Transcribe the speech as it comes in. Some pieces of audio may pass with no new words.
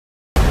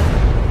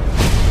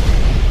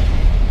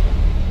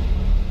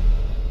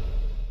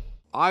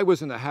I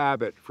was in the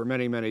habit for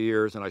many, many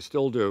years, and I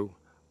still do,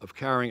 of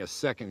carrying a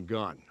second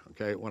gun,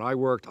 okay? When I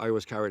worked, I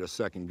always carried a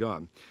second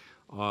gun.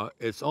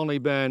 It's only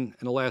been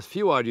in the last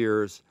few odd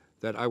years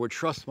that I would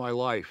trust my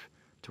life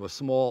to a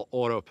small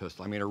auto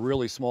pistol. I mean, a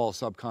really small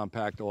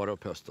subcompact auto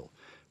pistol.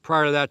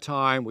 Prior to that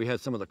time, we had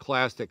some of the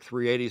classic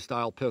 380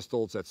 style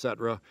pistols,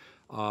 etc.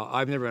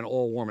 I've never been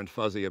all warm and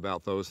fuzzy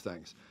about those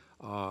things.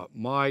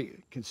 My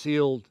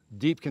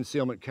deep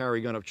concealment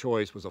carry gun of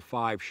choice was a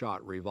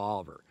 5-shot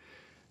revolver.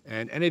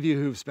 And any of you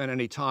who've spent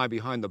any time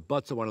behind the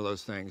butts of one of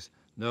those things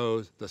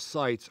knows the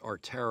sights are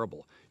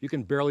terrible. You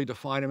can barely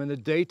define them in the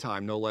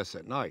daytime, no less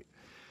at night.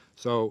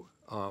 So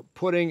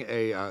putting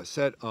a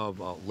set of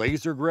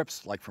laser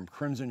grips, like from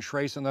Crimson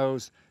Trace in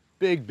those,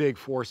 big, big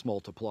force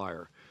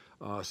multiplier.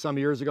 Some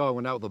years ago, I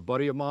went out with a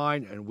buddy of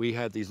mine, and we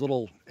had these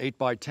little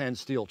 8x10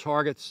 steel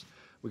targets.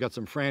 We got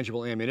some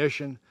frangible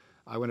ammunition.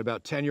 I went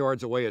about 10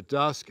 yards away at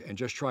dusk and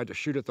just tried to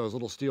shoot at those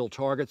little steel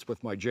targets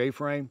with my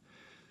J-frame.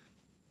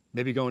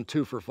 Maybe going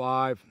 2 for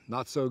 5,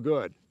 not so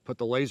good. Put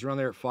the laser on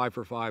there at 5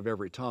 for 5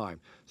 every time.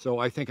 So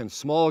I think in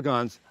small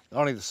guns,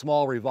 not only the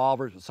small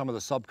revolvers, but some of the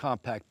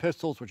subcompact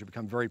pistols, which have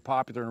become very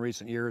popular in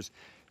recent years,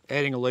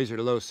 adding a laser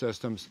to those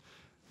systems,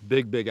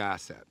 big, big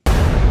asset.